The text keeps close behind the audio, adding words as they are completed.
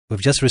We've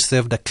just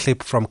received a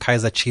clip from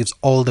Kaizer Chiefs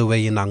all the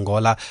way in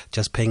Angola,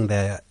 just paying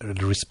their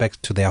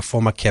respect to their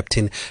former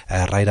captain,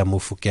 Ryder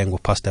Mufokeng, who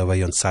passed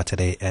away on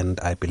Saturday.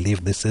 And I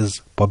believe this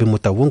is Bobby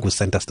Mutawung who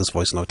sent us this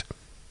voice note.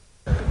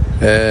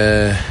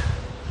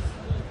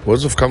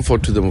 Words of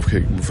comfort to the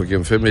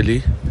Mufokeng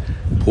family.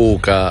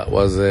 Puka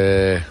was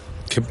a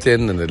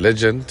captain and a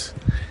legend,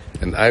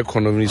 an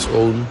icon of his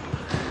own,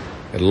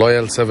 a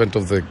loyal servant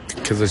of the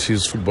Kaizer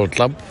Chiefs Football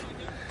Club,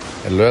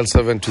 a loyal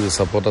servant to the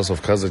supporters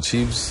of Kaizer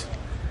Chiefs,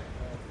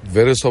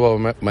 very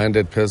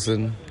sober-minded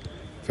person,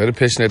 very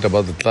passionate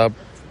about the club.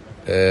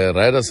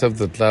 Ryder served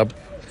the club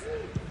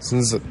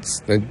since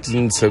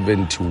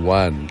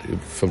 1971,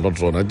 if I'm not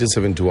wrong,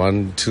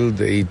 1971 till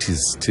the 80s,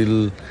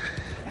 till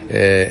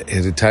he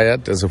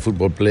retired as a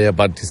football player,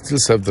 but he still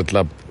served the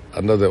club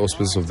under the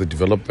auspices of the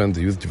development,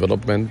 the youth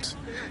development.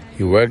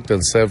 He worked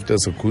and served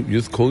as a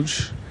youth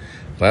coach.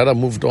 Ryder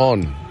moved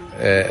on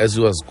as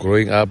he was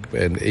growing up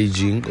and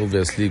aging,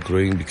 obviously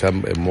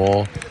become a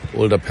more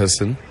older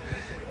person.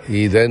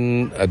 He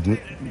then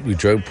we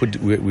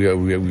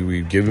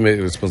gave him a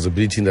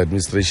responsibility in the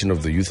administration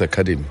of the youth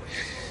academy.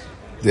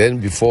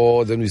 Then we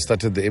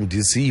started the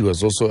MDC. He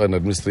was also an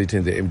administrator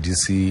in the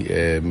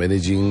MDC,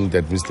 managing the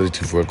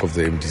administrative work of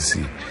the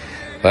MDC.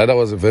 Ryder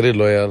was a very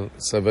loyal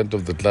servant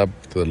of the club,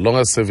 the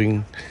longest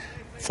serving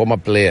former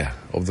player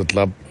of the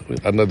club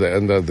under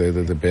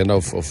the banner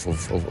of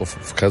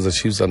Kaizer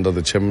Chiefs, under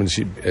the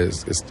chairmanship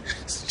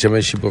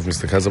of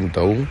Mr. Kaizer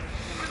Motaung.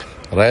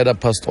 Ryder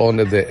passed on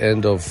at the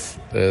end of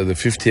the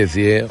 50th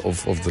year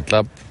of the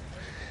club.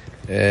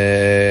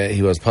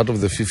 He was part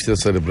of the 50th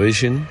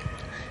celebration.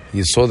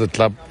 He saw the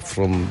club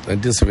from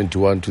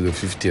 1971 to the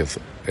 50th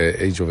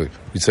age of it.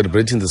 We're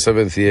celebrating the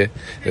 7th year,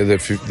 the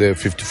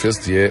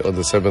 51st year on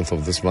the 7th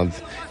of this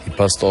month. He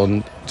passed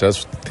on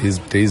just his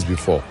days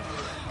before.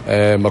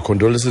 My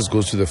condolences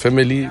goes to the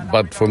family,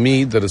 but for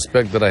me, the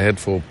respect that I had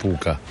for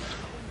Puka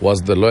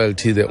was the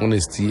loyalty, the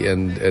honesty,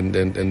 and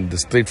the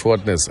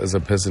straightforwardness as a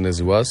person as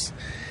he was.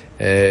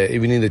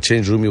 Even in the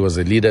change room, he was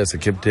a leader as a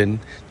captain.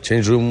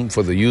 Change room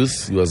for the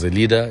youth, he was a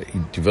leader. He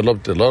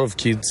developed a lot of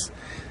kids.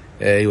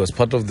 He was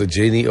part of the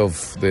journey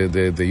of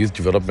the youth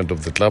development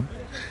of the club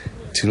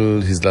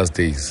till his last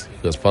days.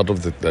 He was part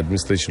of the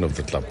administration of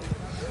the club.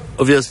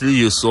 Obviously,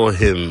 you saw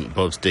him,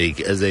 Bob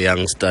Stake, as a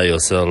youngster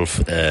yourself,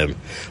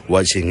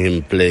 watching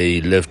him play,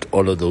 lift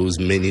all of those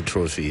many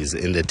trophies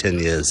in the 10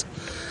 years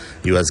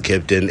he was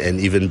captain, and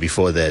even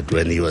before that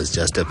when he was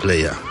just a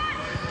player,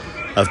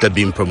 after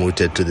being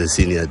promoted to the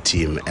senior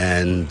team.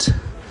 And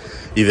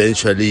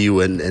eventually you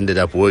ended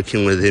up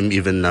working with him.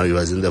 Even now he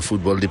was in the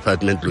football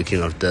department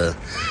looking after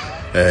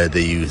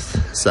the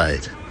youth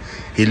side.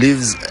 He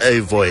leaves a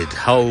void.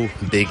 How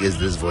big is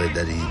this void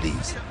that he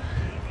leaves?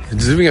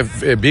 It's leaving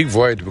a big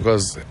void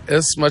because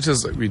as much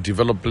as we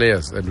developed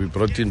players and we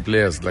brought in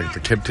players like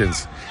the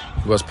captains,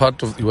 he was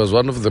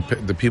one of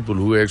the people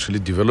who were actually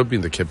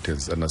developing the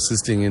captains and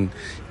assisting in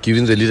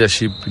giving the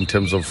leadership in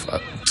terms of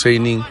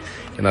training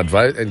and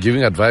advice and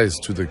giving advice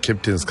to the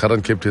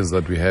current captains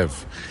that we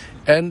have.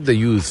 And the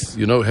youth,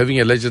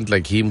 having a legend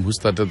like him who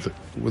started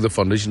with the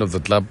foundation of the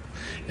club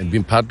and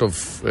being part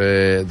of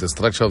the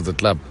structure of the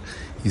club,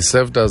 he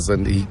served us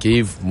and he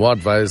gave more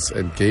advice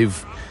and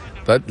gave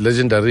that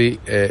legendary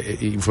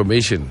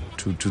information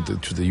to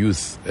the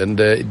youth. And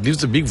it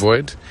leaves a big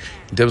void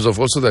in terms of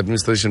also the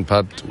administration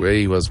part, where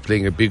he was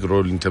playing a big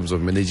role in terms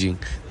of managing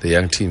the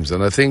young teams.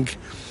 And I think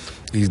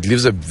he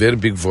leaves a very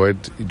big void.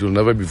 It will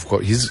never be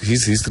forgotten. His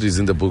history is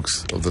in the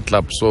books of the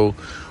club. So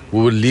we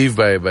will live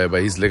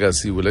by his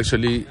legacy. We'll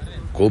actually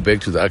go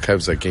back to the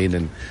archives again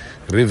and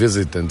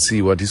revisit and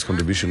see what his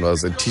contribution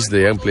was and teach the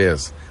young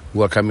players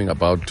who are coming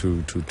about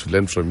to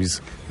learn from his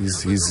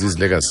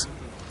legacy.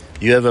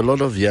 You have a lot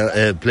of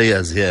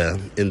players here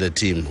in the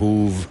team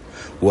who've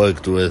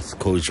worked with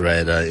Coach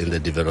Ryder in the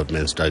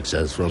development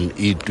structures, from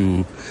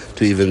E2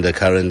 to even the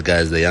current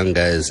guys, the young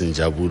guys in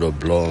Jabulo,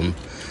 Blom,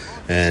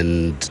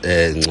 and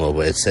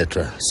Ngobo,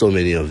 etc. So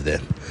many of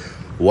them.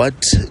 What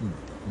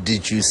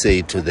did you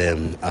say to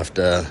them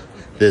after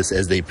this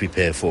as they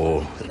prepare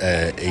for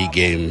a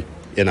game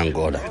in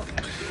Angola?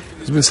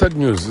 It's been sad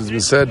news. It's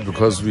been sad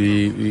because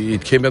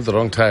it came at the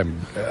wrong time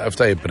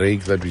after a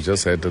break that we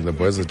just had, and the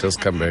boys had just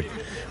come back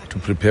to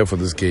prepare for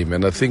this game.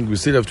 And I think we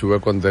still have to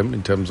work on them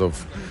in terms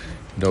of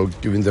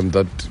giving them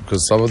that,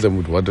 because some of them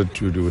would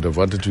have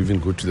wanted to even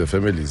go to their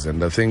families.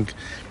 And I think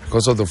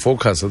because of the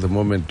focus at the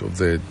moment of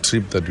the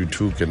trip that we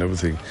took and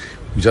everything,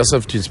 we just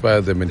have to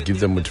inspire them and give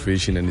them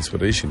motivation and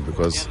inspiration,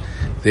 because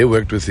they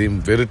worked with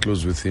him, very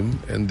close with him,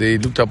 and they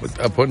looked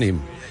upon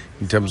him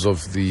in terms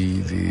of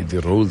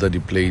the role that he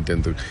played,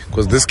 and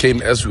because this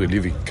came as we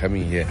were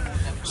coming here.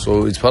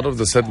 So it's part of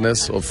the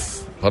sadness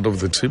of part of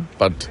the trip,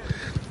 but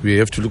we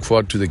have to look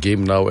forward to the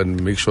game now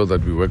and make sure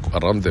that we work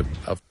around them.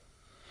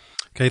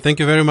 Okay, thank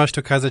you very much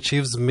to Kaizer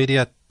Chiefs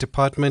Media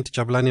Department,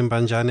 Jabulani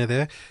Mbanjane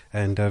there,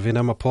 and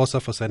Vina Maposa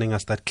for sending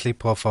us that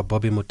clip of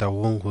Bobby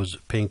Motaung, who's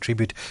paying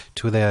tribute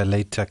to their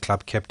late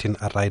club captain,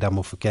 Ryder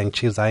Mofokeng.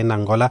 Chiefs are in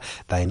Angola.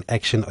 They're in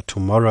action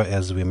tomorrow,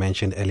 as we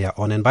mentioned earlier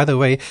on. And by the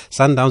way,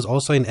 Sundowns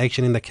also in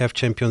action in the CAF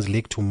Champions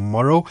League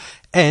tomorrow.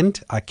 And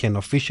I can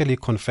officially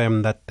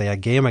confirm that their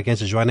game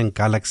against Jwaneng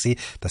Galaxy,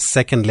 the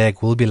second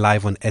leg, will be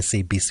live on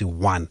SABC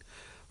 1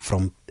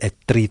 from at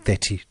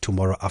 3:30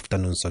 tomorrow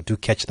afternoon. So do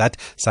catch that.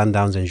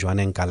 Sundowns and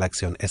Jwaneng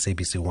Galaxy on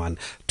SABC 1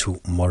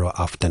 tomorrow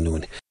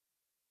afternoon.